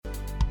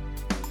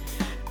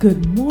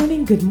Good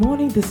morning, good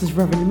morning. This is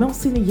Reverend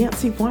Melcina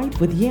Yancey White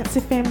with Yancey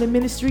Family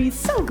Ministries.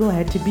 So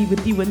glad to be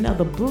with you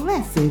another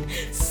blessed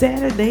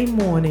Saturday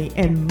morning.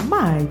 And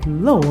my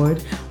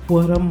Lord,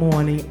 what a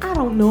morning. I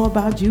don't know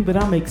about you, but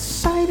I'm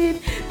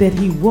excited that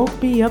He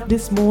woke me up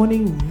this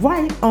morning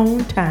right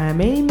on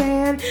time.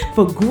 Amen.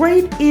 For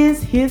great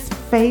is His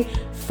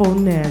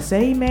faithfulness.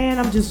 Amen.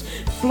 I'm just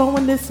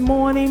flowing this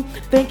morning,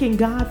 thanking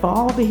God for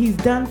all that He's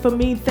done for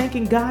me,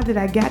 thanking God that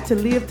I got to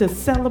live to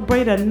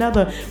celebrate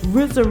another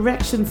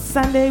Resurrection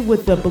Sunday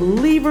with the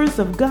believers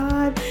of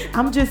God.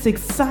 I'm just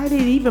excited.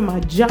 Even my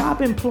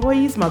job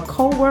employees, my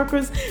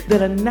co-workers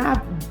that are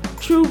not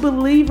true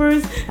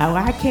believers,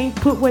 I can't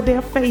put where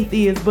their faith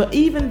is, but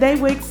even they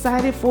were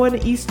excited for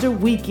an Easter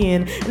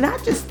weekend. And I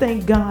just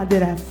thank God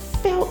that I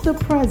felt the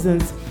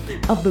presence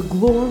of the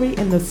glory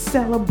and the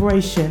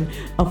celebration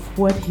of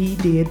what He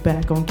did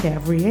back on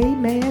Calvary.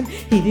 Amen.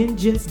 He didn't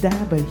just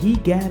die, but He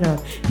got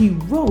up. He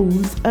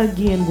rose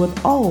again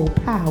with all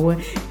power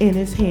in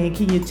His hand.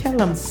 Can you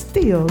tell I'm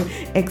still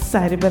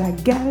excited? But I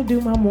gotta do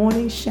my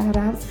morning shout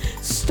outs,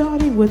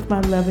 starting with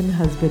my loving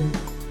husband,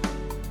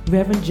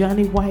 Reverend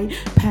Johnny White,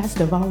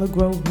 pastor of Olive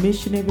Grove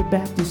Missionary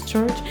Baptist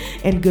Church.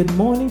 And good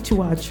morning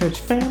to our church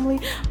family.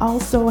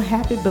 Also,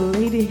 happy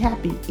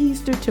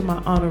Easter to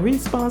my honoree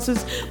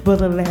sponsors,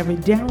 Brother Larry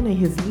Down and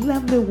his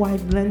lovely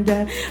wife,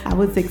 Linda. I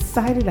was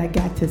excited. I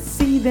got to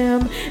see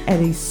them at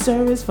a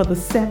service for the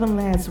 7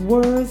 last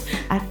words.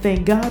 I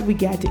thank God we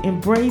got to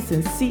embrace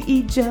and see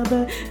each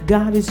other.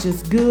 God is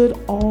just good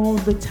all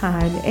the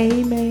time.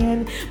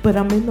 Amen. But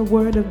I'm in the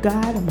Word of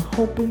God. I'm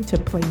hoping to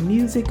play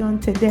music on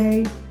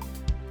today.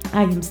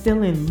 I am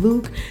still in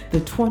Luke, the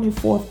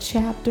 24th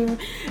chapter,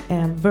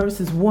 and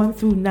verses 1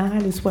 through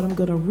 9 is what I'm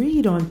going to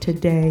read on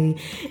today.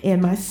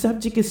 And my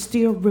subject is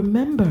still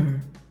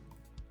remember.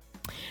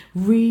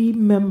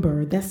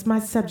 Remember, that's my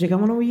subject. I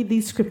want to read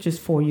these scriptures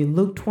for you.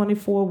 Luke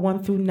 24,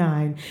 1 through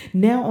 9.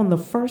 Now on the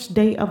first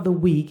day of the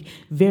week,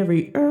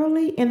 very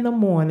early in the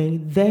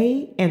morning,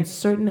 they and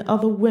certain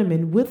other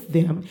women with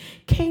them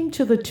came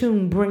to the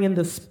tomb bringing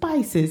the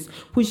spices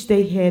which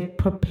they had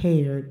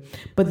prepared.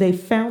 But they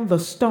found the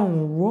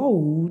stone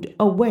rolled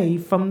away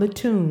from the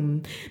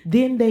tomb.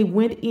 Then they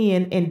went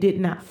in and did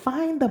not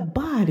find the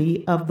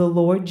body of the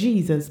Lord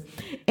Jesus.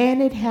 And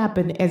it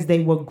happened as they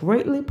were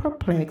greatly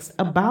perplexed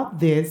about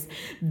this,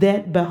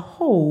 that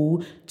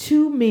behold,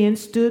 2 men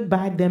stood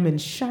by them in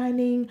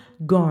shining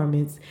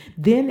garments.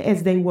 Then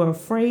as they were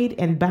afraid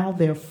and bowed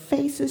their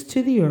faces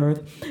to the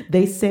earth,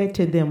 they said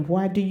to them,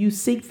 why do you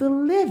seek the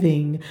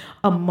living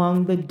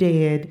among the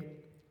dead?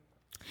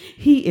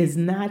 He is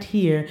not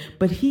here,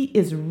 but He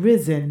is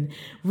risen.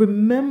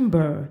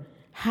 Remember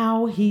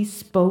how He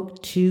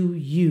spoke to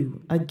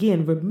you.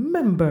 Again,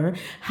 remember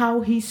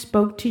how He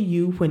spoke to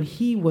you when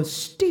He was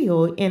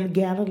still in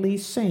Galilee,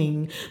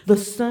 saying, the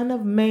Son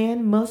of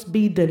Man must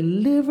be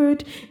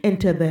delivered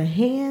into the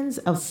hands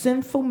of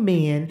sinful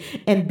men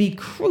and be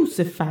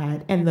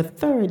crucified, and the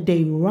third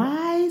day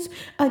rise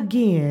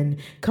again.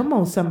 Come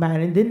on,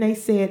 somebody. And then they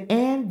said,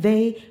 and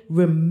they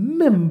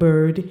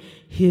remembered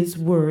His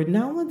word.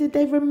 Not only did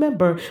they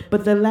remember,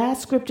 but the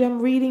last scripture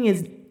I'm reading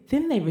is,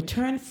 then they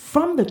returned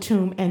from the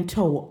tomb and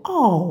told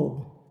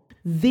all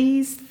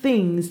these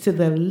things to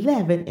the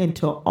 11 and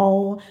to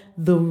all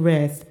the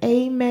rest.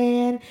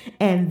 Amen.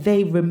 And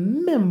they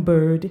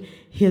remembered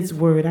His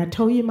word. I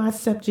told you my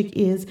subject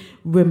is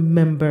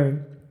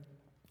remember.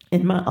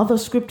 And my other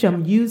scripture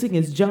I'm using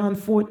is John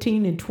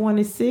 14 and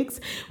 26,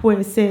 where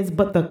it says,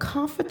 but the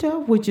Comforter,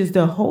 which is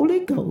the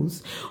Holy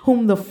Ghost,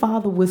 whom the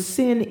Father will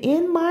send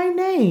in my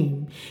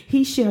name,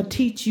 He shall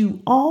teach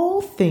you all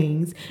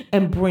things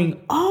and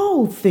bring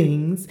all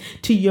things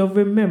to your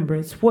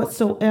remembrance,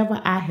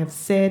 whatsoever I have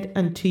said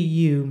unto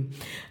you.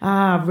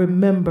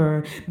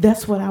 Remember,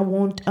 that's what I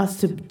want us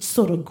to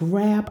sort of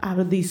grab out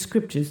of these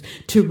scriptures,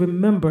 to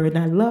remember. And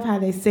I love how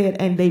they said,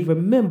 and they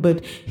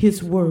remembered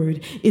His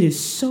word. It is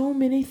so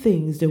many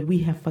things that we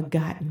have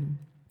forgotten.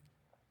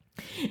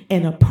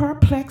 And a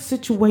perplexed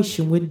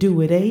situation would do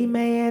it.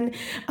 Amen.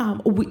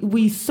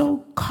 We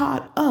so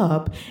caught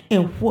up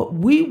in what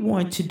we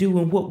want to do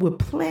and what we're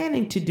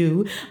planning to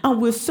do.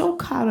 We're so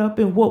caught up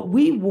in what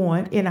we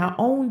want, in our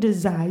own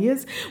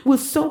desires. We're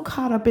so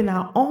caught up in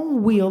our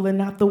own will and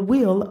not the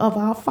will of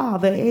our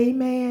Father.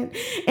 Amen.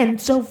 And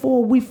so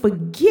forth, we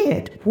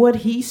forget what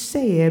He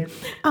said.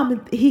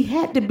 He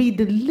had to be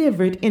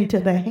delivered into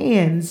the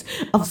hands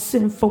of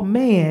sinful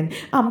man.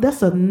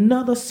 That's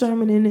another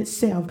sermon in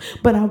itself.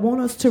 But I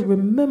want us to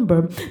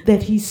remember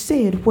that He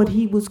said what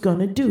He was going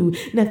to do.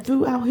 Now,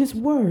 throughout His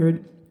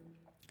word,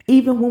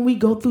 even when we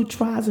go through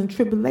trials and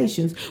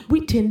tribulations,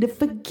 we tend to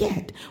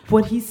forget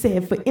what He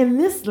said. For in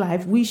this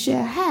life, we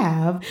shall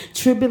have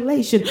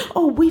tribulation.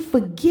 Oh, we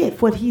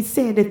forget what He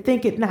said and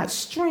think it not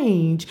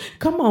strange.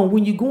 Come on,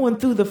 when you're going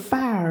through the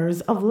fires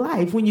of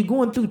life, when you're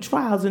going through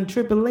trials and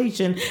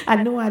tribulation,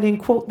 I know I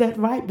didn't quote that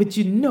right, but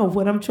you know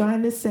what I'm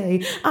trying to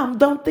say.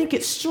 Don't think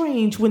it's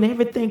strange when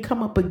everything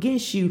come up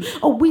against you.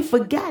 Oh, we've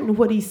forgotten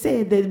what He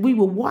said, that we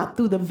will walk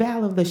through the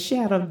valley of the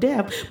shadow of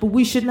death, but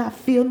we should not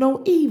feel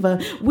no evil.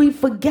 We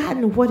forgot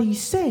forgotten what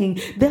he's saying.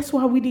 That's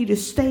why we need to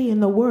stay in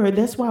the word.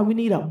 That's why we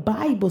need a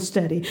Bible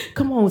study.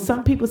 Come on.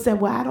 Some people say,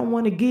 well, I don't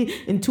want to get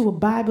into a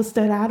Bible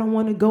study. I don't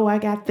want to go. I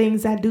got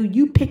things I do.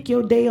 You pick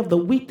your day of the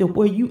week to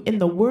where you in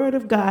the word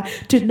of God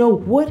to know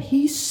what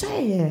he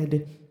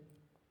said.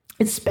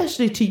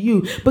 Especially to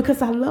you,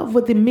 because I love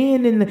what the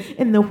men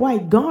in the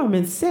white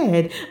garments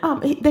said.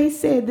 They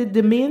said that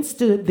the men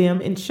stood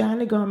them in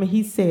shining garment.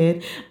 He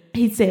said,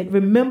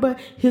 remember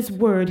his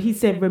word. He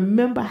said,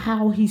 remember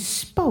how he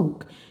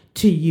spoke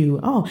to you.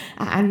 Oh,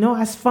 I know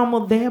I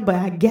fumbled there, but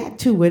I got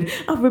to it.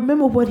 I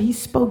remember what he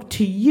spoke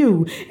to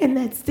you. And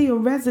that still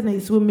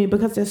resonates with me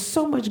because there's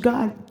so much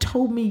God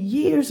told me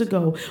years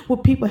ago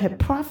what people had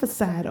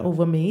prophesied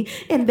over me.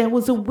 And there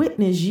was a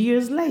witness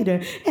years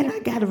later. And I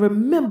got to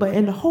remember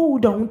and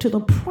hold on to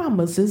the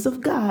promises of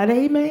God.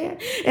 Amen.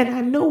 And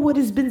I know what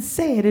has been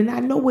said, and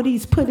I know what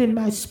he's put in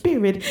my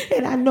spirit,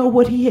 and I know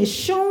what he has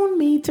shown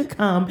me to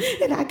come.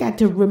 And I got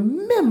to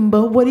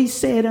remember what he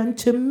said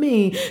unto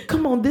me.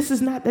 Come on, this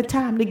is not the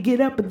time to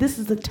get up, but this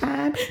is the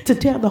time to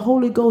tell the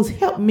Holy Ghost,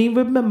 help me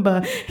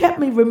remember. Help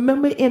me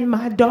remember in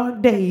my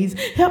dark days.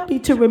 Help me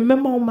to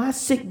remember on my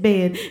sick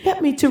bed.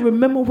 Help me to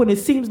remember when it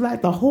seems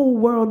like the whole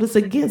world is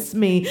against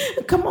me.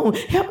 Come on,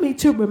 help me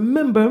to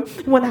remember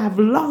when I've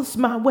lost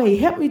my way.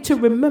 Help me to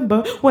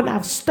remember when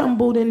I've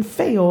stumbled and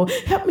failed.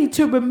 Help me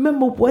to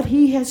remember what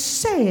he has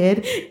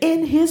said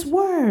in his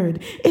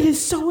word. It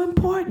is so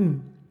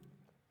important.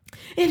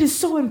 It is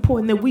so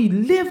important that we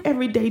live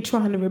every day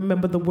trying to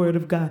remember the word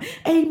of God.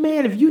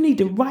 Amen. If you need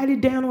to write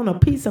it down on a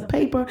piece of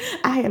paper,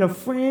 I had a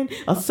friend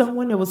or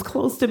someone that was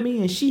close to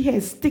me, and she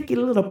had sticky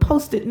little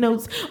Post-it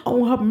notes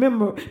on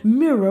her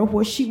mirror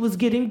where she was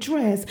getting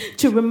dressed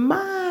to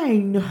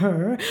remind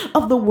her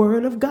of the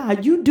word of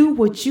God. You do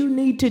what you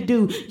need to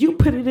do. You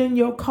put it in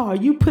your car.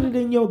 You put it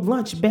in your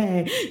lunch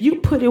bag. You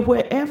put it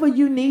wherever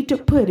you need to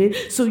put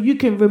it so you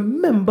can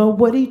remember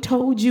what he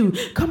told you.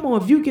 Come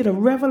on, if you get a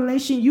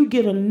revelation, you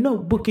get a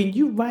notebook and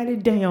you write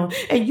it down,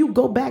 and you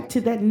go back to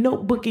that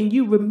notebook and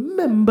you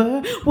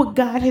remember what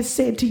God has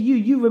said to you.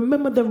 You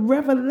remember the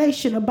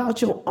revelation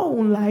about your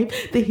own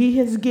life that he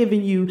has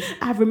given you.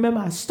 I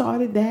remember I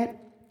started that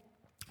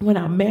when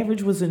our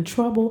marriage was in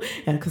trouble,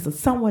 and because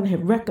someone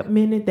had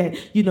recommended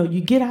that, you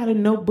get out a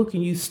notebook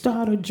and you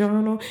start a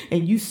journal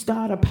and you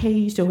start a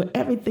page to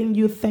everything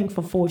you're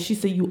thankful for. She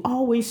said, you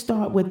always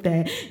start with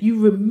that. You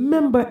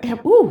remember,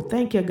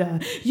 thank you,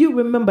 God. You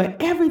remember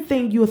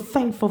everything you're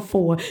thankful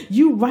for.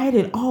 You write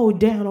it all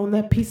down on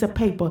that piece of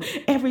paper.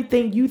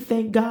 Everything you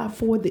thank God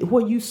for,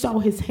 where you saw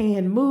his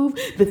hand move,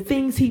 the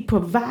things he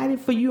provided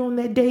for you on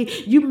that day.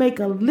 You make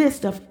a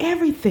list of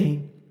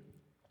everything.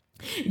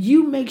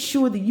 You make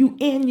sure that you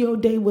end your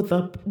day with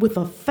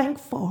a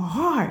thankful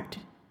heart.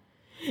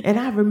 And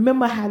I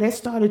remember how that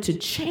started to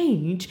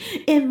change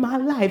in my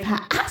life,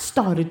 how I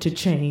started to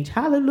change.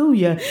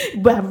 Hallelujah.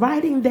 By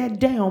writing that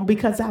down,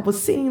 because I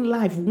was seeing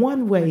life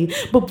one way,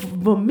 but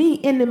for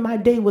me ending my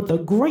day with a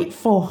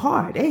grateful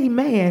heart,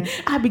 amen,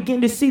 I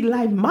begin to see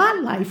my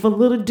life a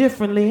little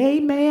differently,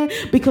 amen,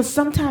 because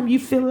sometimes you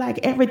feel like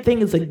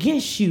everything is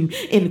against you,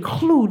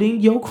 including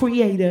your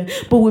creator.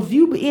 But if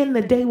you end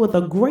the day with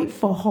a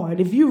grateful heart,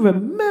 if you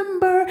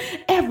remember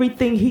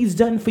everything he's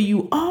done for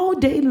you all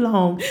day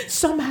long,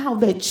 somehow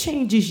that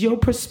changes your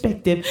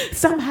perspective.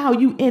 Somehow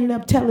you end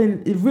up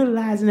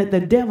realizing that the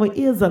devil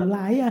is a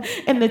liar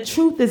and the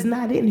truth is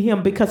not in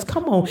him, because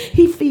come on,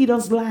 he feeds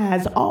us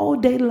lies all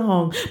day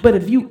long. But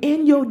if you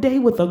end your day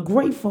with a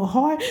grateful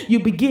heart, you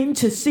begin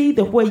to see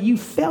that where you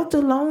felt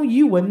alone,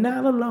 you were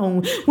not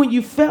alone. When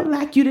you felt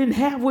like you didn't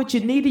have what you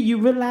needed, you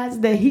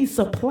realized that he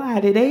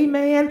supplied it.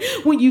 Amen.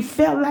 When you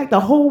felt like the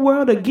whole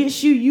world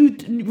against you, you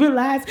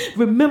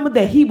remember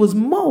that he was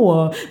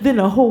more than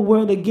the whole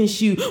world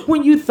against you.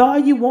 When you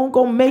thought you won't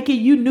go make it,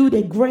 you knew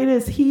that greater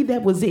is he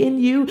that was in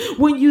you.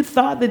 When you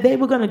thought that they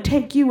were going to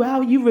take you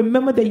out, you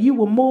remember that you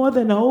were more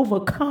than an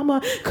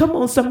overcomer. Come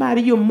on,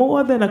 somebody, you're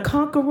more than a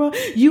conqueror.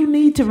 You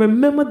need to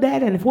remember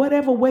that, and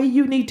whatever way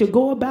you need to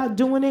go about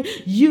doing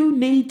it, you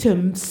need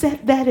to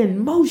set that in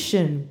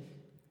motion.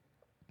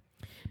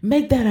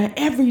 Make that an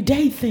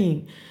everyday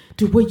thing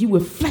to where you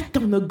reflect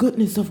on the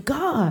goodness of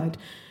God.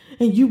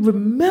 And you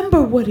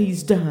remember what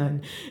he's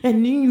done.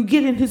 And then you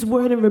get in his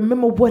word and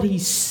remember what he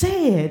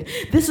said.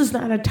 This is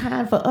not a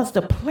time for us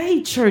to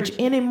play church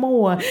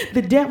anymore.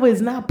 The devil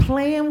is not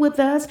playing with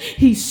us.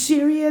 He's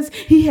serious.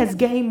 He has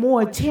gained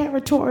more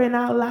territory in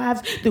our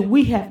lives than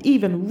we have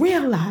even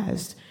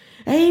realized.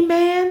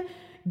 Amen.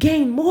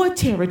 Gain more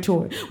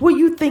territory where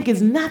you think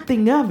is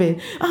nothing of it.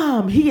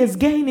 He is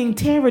gaining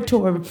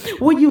territory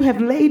where you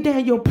have laid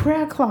down your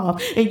prayer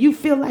cloth and you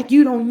feel like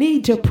you don't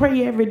need to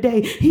pray every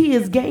day. He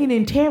is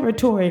gaining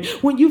territory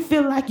when you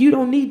feel like you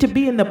don't need to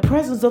be in the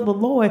presence of the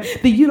Lord,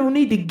 that you don't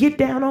need to get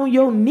down on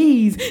your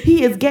knees.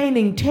 He is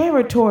gaining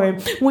territory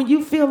when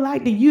you feel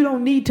like that you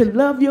don't need to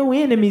love your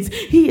enemies.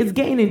 He is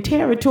gaining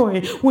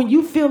territory when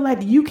you feel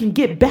like you can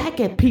get back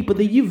at people,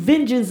 that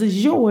vengeance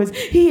is yours.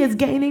 He is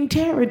gaining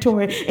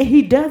territory, and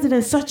he does it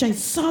in such a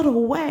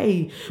subtle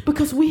way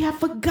because we have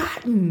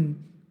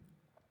forgotten.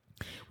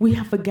 We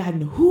have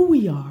forgotten who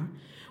we are.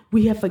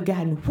 We have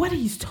forgotten what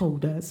he's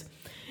told us,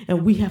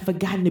 and we have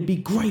forgotten to be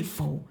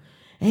grateful.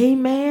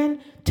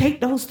 Amen. Take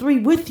those 3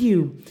 with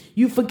you.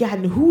 You've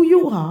forgotten who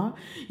you are.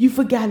 You've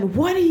forgotten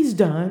what he's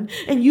done,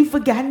 and you've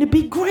forgotten to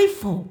be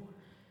grateful.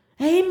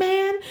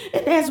 Amen.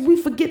 And as we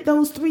forget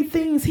those 3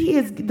 things,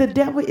 the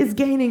devil is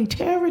gaining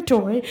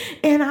territory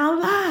in our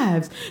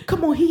lives.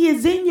 Come on, he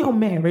is in your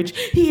marriage.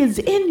 He is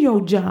in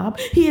your job.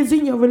 He is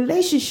in your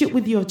relationship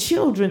with your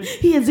children.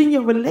 He is in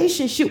your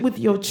relationship with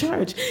your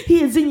church.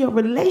 He is in your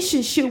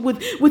relationship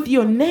with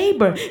your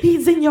neighbor.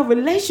 He's in your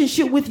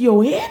relationship with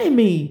your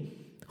enemy,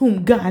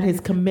 whom God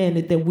has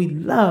commanded that we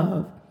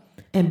love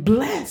and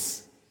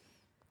bless.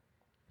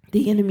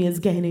 The enemy is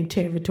gaining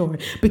territory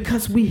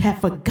because we have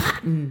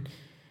forgotten.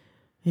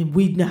 And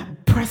we're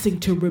not pressing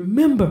to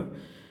remember.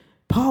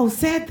 Paul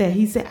said that.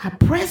 He said, I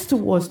press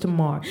towards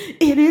tomorrow.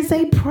 It is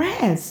a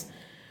press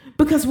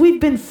because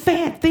we've been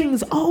fed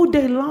things all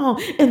day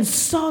long in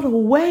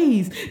subtle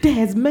ways that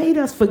has made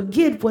us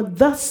forget what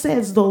thus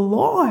says the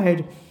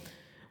Lord,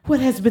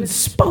 what has been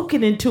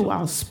spoken into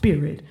our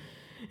spirit.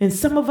 And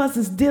some of us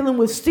is dealing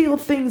with still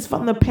things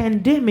from the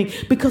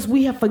pandemic because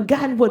we have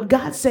forgotten what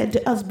God said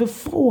to us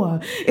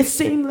before. It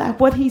seemed like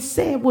what he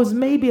said was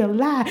maybe a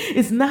lie.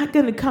 It's not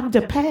going to come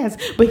to pass,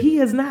 but he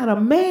is not a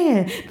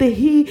man that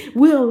he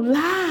will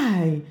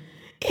lie.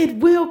 It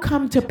will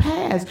come to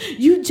pass.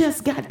 You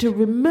just got to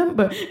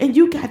remember, and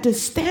you got to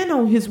stand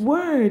on his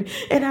word.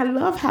 And I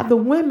love how the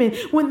women,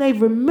 when they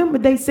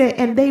remembered, they said,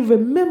 and they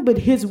remembered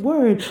his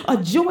word. A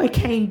joy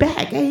came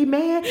back.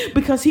 Amen.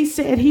 Because he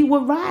said he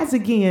would rise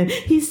again.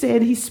 He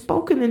said he's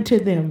spoken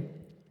into them.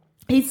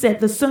 He said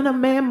the Son of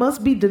Man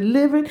must be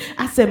delivered.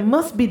 I said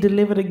must be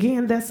delivered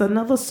again. That's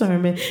another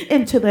sermon.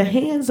 Into the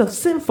hands of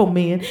sinful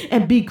men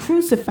and be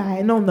crucified.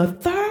 And on the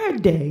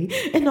third day,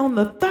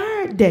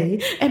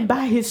 and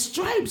by his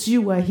stripes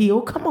you are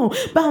healed. Come on.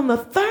 But on the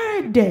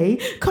third day,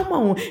 come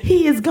on,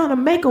 he is going to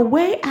make a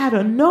way out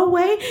of no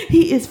way.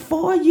 He is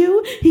for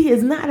you. He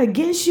is not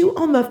against you.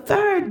 On the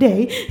third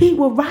day, he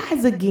will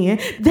rise again.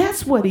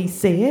 That's what he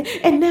said.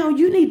 And now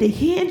you need to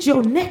hinge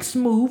your next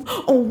move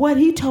on what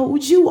he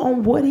told you,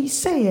 on what he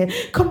said.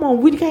 Come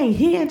on, we can't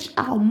hinge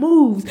our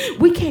moves.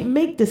 We can't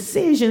make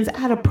decisions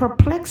out of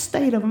perplexed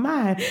state of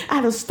mind,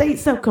 out of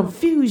states of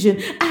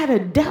confusion, out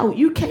of doubt.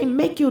 You can't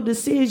make your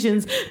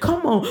decisions.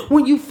 Come on,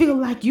 when you feel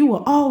like you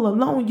are all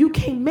alone, you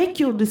can't make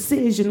your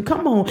decision.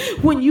 Come on,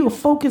 when you're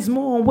focused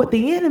more on what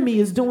the enemy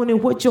is doing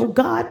and what your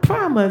God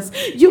promised,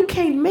 you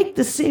can't make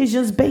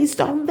decisions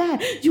based on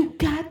that. You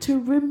got to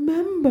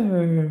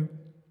remember.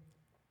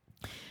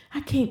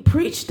 I can't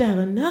preach that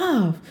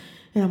enough.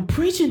 And I'm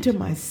preaching to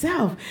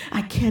myself.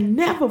 I can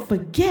never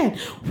forget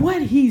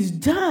what he's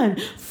done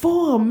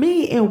for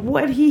me and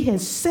what he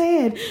has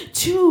said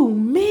to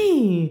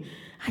me.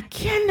 I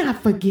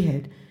cannot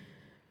forget.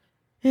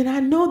 And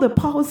I know that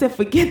Paul said,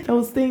 forget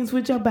those things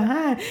which are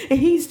behind. And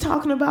he's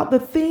talking about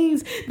the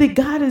things that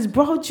God has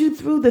brought you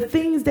through, the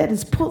things that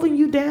is pulling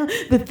you down,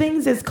 the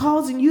things that's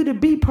causing you to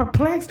be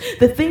perplexed,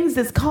 the things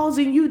that's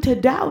causing you to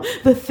doubt,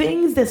 the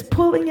things that's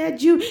pulling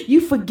at you.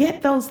 You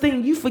forget those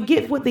things. You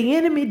forget what the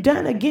enemy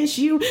done against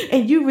you,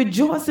 and you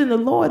rejoice in the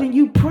Lord and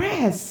you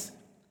press.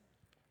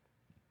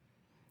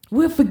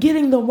 We're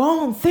forgetting the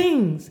wrong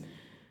things.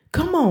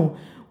 Come on.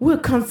 We're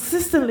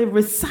consistently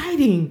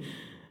reciting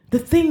the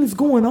things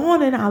going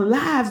on in our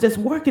lives that's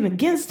working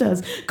against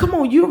us. Come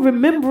on, you're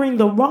remembering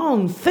the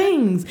wrong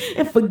things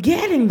and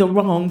forgetting the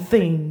wrong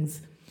things.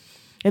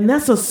 And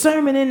that's a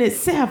sermon in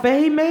itself,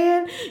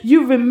 amen?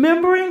 You're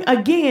remembering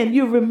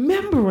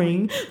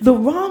the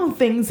wrong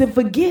things and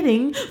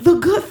forgetting the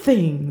good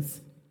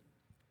things.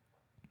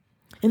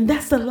 And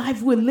that's the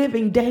life we're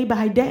living day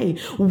by day.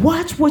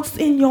 Watch what's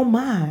in your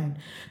mind.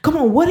 Come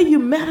on, what are you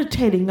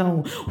meditating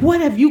on? What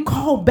have you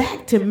called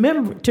back to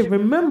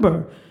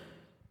remember?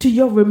 To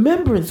your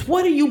remembrance,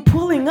 what are you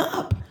pulling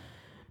up?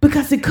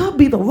 Because it could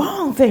be the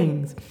wrong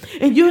things.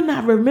 And you're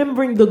not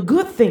remembering the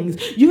good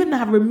things. You're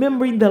not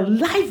remembering the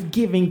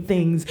life-giving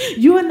things.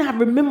 You're not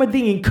remembering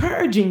the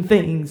encouraging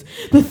things.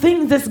 The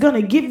things that's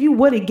going to give you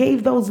what it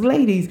gave those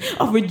ladies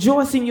of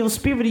rejoice in your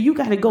spirit. You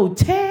got to go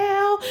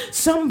tell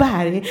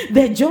somebody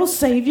that your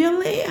Savior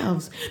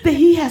lives, that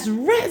he has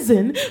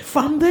risen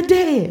from the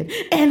dead,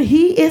 and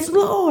he is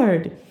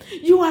Lord.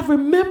 You are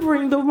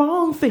remembering the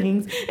wrong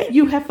things, and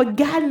you have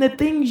forgotten the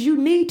things you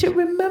need to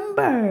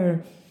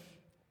remember.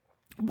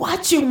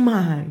 Watch your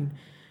mind.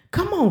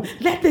 Come on,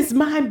 let this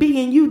mind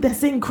be in you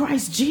that's in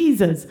Christ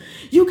Jesus.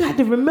 You got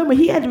to remember,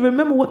 he had to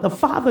remember what the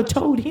Father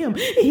told him.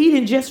 He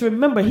didn't just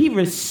remember, he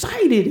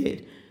recited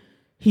it.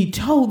 He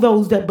told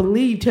those that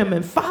believed him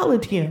and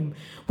followed him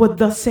what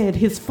thus said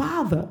his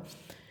Father.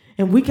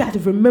 And we got to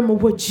remember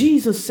what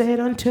Jesus said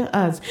unto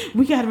us.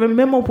 We got to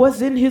remember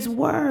what's in his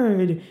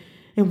word.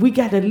 And we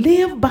got to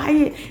live by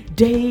it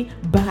day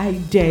by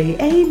day.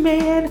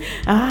 Amen.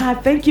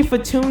 Thank you for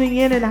tuning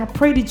in. And I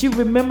pray that you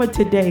remember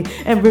today.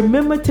 And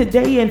remember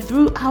today and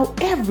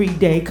throughout every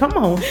day. Come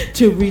on.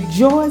 To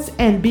rejoice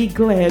and be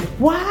glad.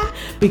 Why?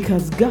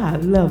 Because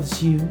God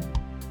loves you.